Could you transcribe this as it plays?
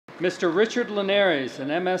Mr. Richard Linares, an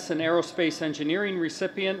MS in Aerospace Engineering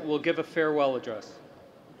recipient, will give a farewell address.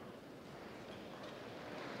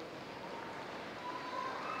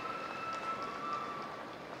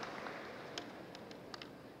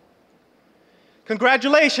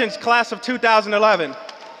 Congratulations, class of 2011.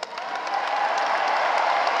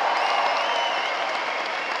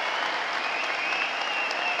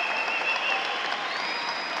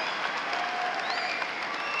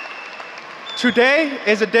 Today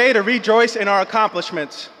is a day to rejoice in our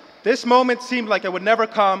accomplishments. This moment seemed like it would never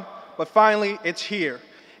come, but finally it's here.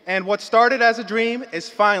 And what started as a dream is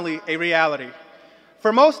finally a reality.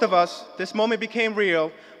 For most of us, this moment became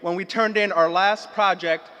real when we turned in our last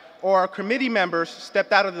project, or our committee members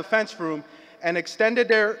stepped out of the defense room and extended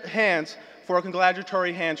their hands for a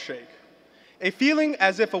congratulatory handshake. A feeling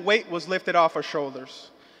as if a weight was lifted off our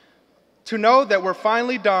shoulders. To know that we're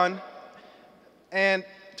finally done,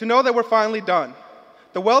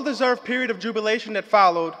 The well-deserved period of jubilation that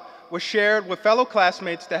followed was shared with fellow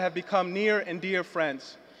classmates that have become near and dear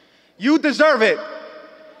friends. You deserve it!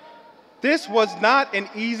 This was not an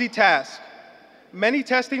easy task. Many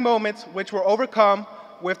testing moments which were overcome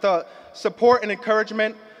with the support and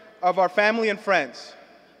encouragement of our family and friends.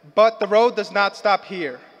 But the road does not stop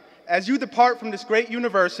here. As you depart from this great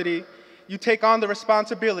university, you take on the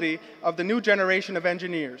responsibility of the new generation of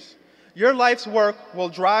engineers. Your life's work will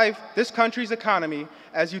drive this country's economy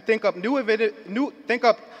as you think up new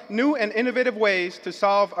and innovative ways to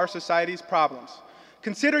solve our society's problems.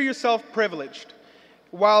 Consider yourself privileged.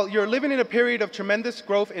 While you're living in a period of tremendous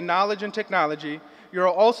growth in knowledge and technology, you're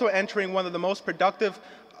also entering one of the most productive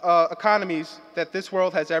economies that this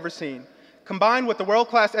world has ever seen. Combined with the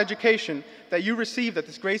world-class education that you received at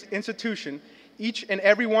this great institution, each and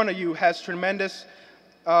every one of you has tremendous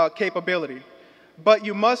capability. But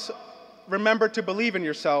you must remember to believe in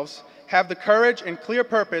yourselves, have the courage and clear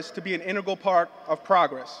purpose to be an integral part of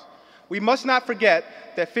progress. We must not forget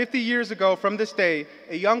that 50 years ago from this day,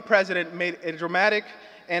 a young president made a dramatic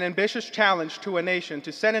and ambitious challenge to a nation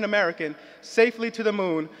to send an American safely to the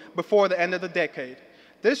moon before the end of the decade.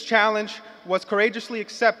 This challenge was courageously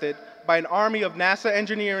accepted by an army of NASA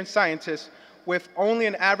engineers and scientists with only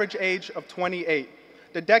an average age of 28.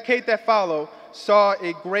 The decade that followed saw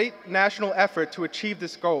a great national effort to achieve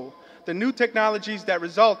this goal. The new technologies that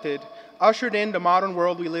resulted ushered in the modern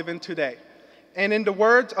world we live in today. And in the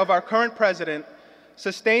words of our current president,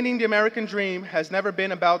 sustaining the American dream has never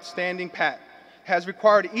been about standing pat. It has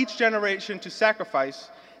required each generation to sacrifice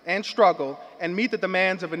and struggle and meet the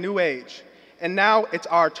demands of a new age. And now it's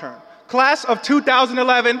our turn. Class of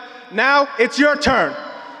 2011, now it's your turn.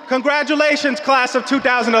 Congratulations, class of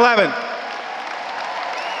 2011.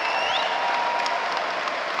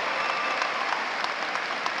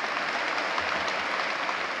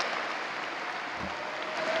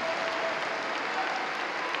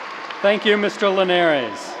 Thank you, Mr.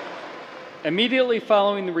 Linares. Immediately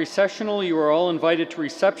following the recessional, you are all invited to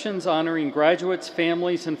receptions honoring graduates,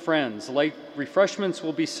 families, and friends. Light refreshments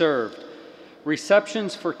will be served.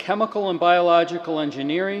 Receptions for chemical and biological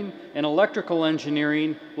engineering and electrical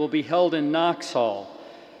engineering will be held in Knox Hall.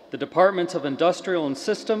 The departments of industrial and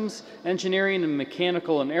systems, engineering and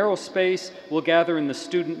mechanical and aerospace will gather in the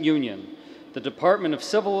student union. The Department of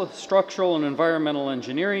Civil, Structural, and Environmental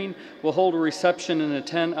Engineering will hold a reception in a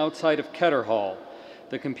tent outside of Ketter Hall.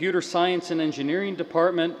 The Computer Science and Engineering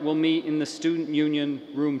Department will meet in the Student Union,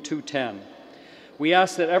 room 210. We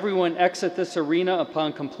ask that everyone exit this arena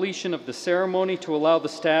upon completion of the ceremony to allow the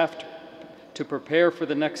staff to prepare for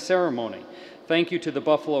the next ceremony. Thank you to the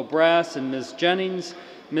Buffalo Brass and Ms. Jennings.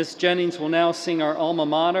 Ms. Jennings will now sing our alma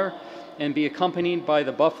mater and be accompanied by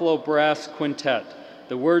the Buffalo Brass Quintet.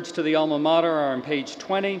 The words to the alma mater are on page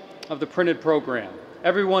 20 of the printed program.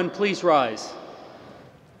 Everyone, please rise.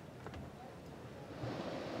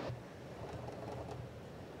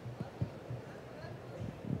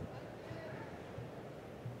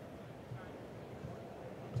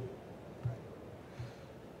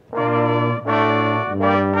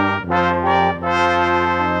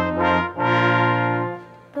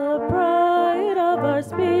 The pride of our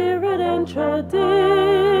spirit and tradition,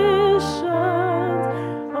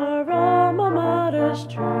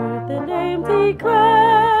 truth the name declares.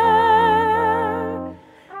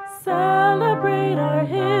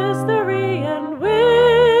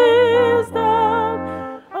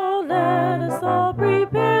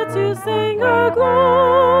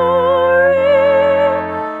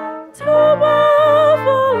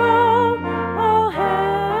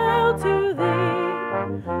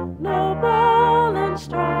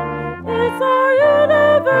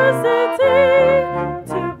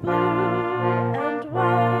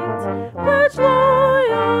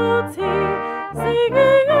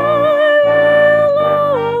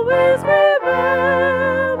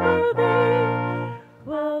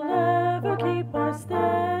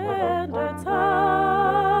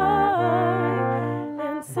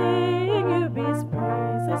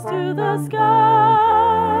 rises to the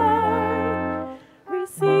sky,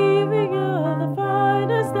 receiving the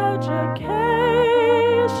finest education.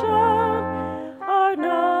 Our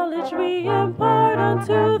knowledge we impart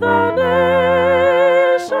unto the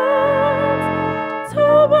nations.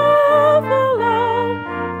 To Buffalo,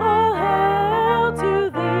 all hail to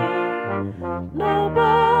thee,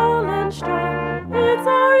 noble and strong. It's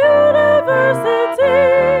our university.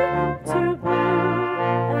 To blue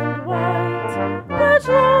and white, pledge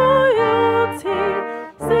loyalty,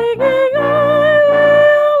 singing, I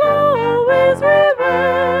will always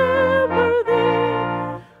remember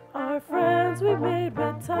thee. Our friends we made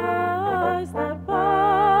with ties that bind,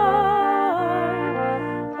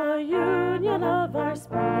 a union of our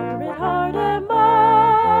spirit, heart, and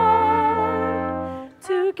mind.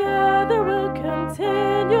 Together we'll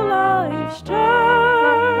continue life's journey.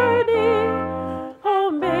 Oh,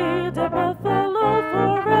 may the Buffalo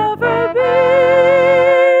forever be.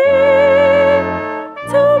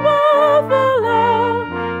 To Buffalo,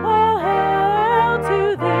 all hail to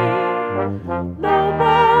thee,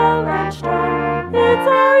 noble and strong. It's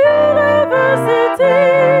our university.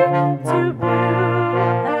 To blue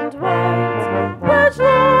and white, pledge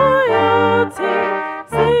loyalty,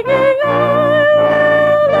 singing, I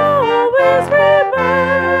will always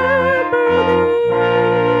remember thee.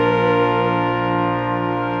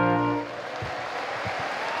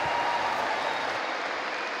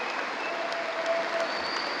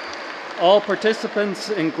 All participants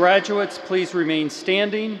and graduates, please remain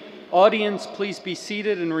standing. Audience, please be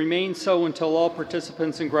seated and remain so until all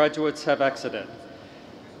participants and graduates have exited.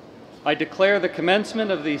 I declare the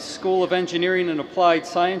commencement of the School of Engineering and Applied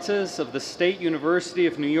Sciences of the State University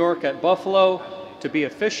of New York at Buffalo to be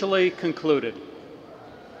officially concluded.